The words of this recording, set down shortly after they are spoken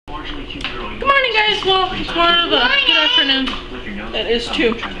Good morning, guys. Well, it's more of a good afternoon. It is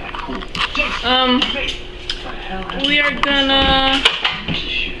too. We are gonna.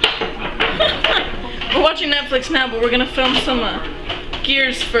 We're watching Netflix now, but we're gonna film some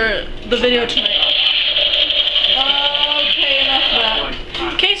gears for the video tonight. Okay, enough of that.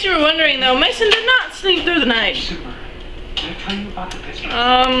 In case you were wondering, though, Mason did not sleep through the night.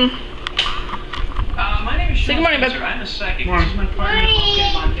 My name is Say good morning, babe. I'm a psychic. This is my partner.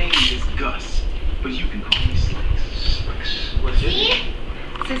 My name is Gus, but you can call me Slicks. What's your name?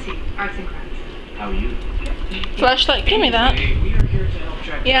 Sissy, Arts and Crafts. How are you? Flashlight, give me that. We are here to help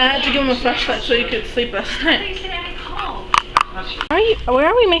track. Yeah, I had to give him a flashlight so he could sleep last night. You said I called. Where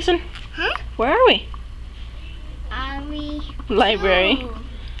are we, Mason? Huh? Where are we? Are we? Library. Oh.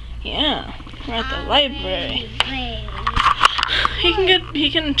 Yeah, we're at the library. He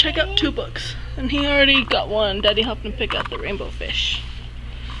can check out 2 books, and he already got one. Daddy helped him pick out the rainbow fish.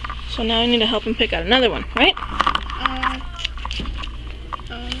 So now I need to help him pick out another one, right?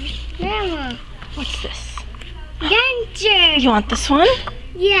 Grandma. What's this? Duncher. You want this one?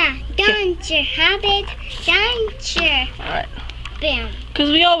 Yeah, Duncher. Habit. Duncher. Alright. Bam.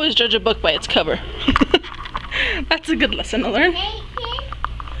 Because we always judge a book by its cover. That's a good lesson to learn.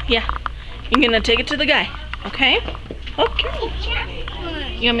 Yeah. You're gonna take it to the guy, okay? Okay.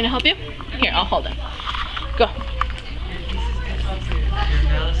 You want me to help you? Here, I'll hold him. Go.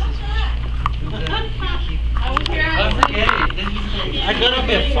 I got up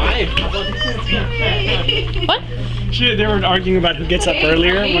at 5. What? They were arguing about who gets up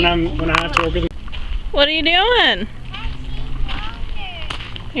earlier when I have to work with them. What are you doing?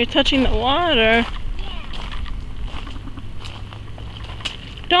 You're touching the water.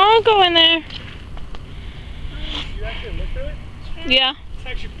 Don't go in there. You actually looked at it? Yeah. It's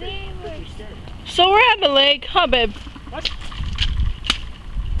actually pretty scary. So we're at the lake, huh, babe? What?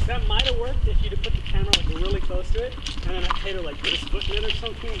 That might have worked if you'd have put the camera like really close to it, and then I had to like put a split in it or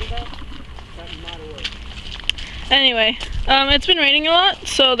something like that. That might have worked. Anyway, it's been raining a lot,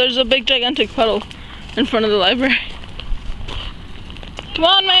 so there's a big gigantic puddle in front of the library. Come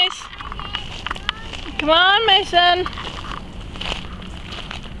on, Mace. Come on, Mason.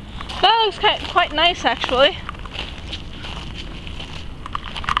 That looks quite nice, actually.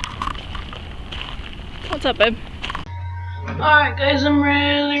 What's up, babe? Alright, guys, I'm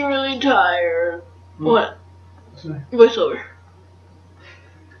really tired. What? Voiceover.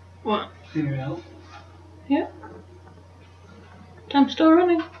 What? Figure it out. Yeah. Time's still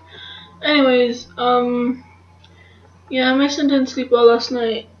running. Anyways, yeah, Mason didn't sleep well last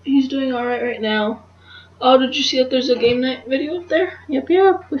night. He's doing alright right now. Oh, did you see that there's a game night video up there? Yep,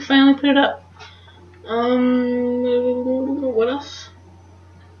 we finally put it up. What else?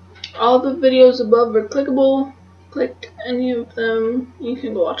 All the videos above are clickable. Click any of them, you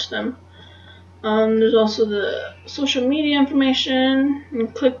can go watch them. There's also the social media information. You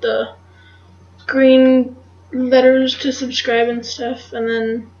click the green letters to subscribe and stuff. And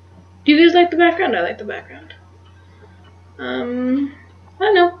then, do you guys like the background? I like the background. I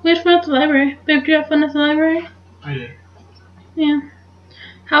don't know. We had fun at the library. Babe, did you have fun at the library? I did. Yeah.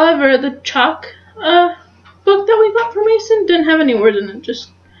 However, the chalk book that we got for Mason didn't have any words in it.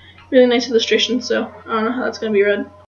 Just really nice illustrations. So I don't know how that's gonna be read.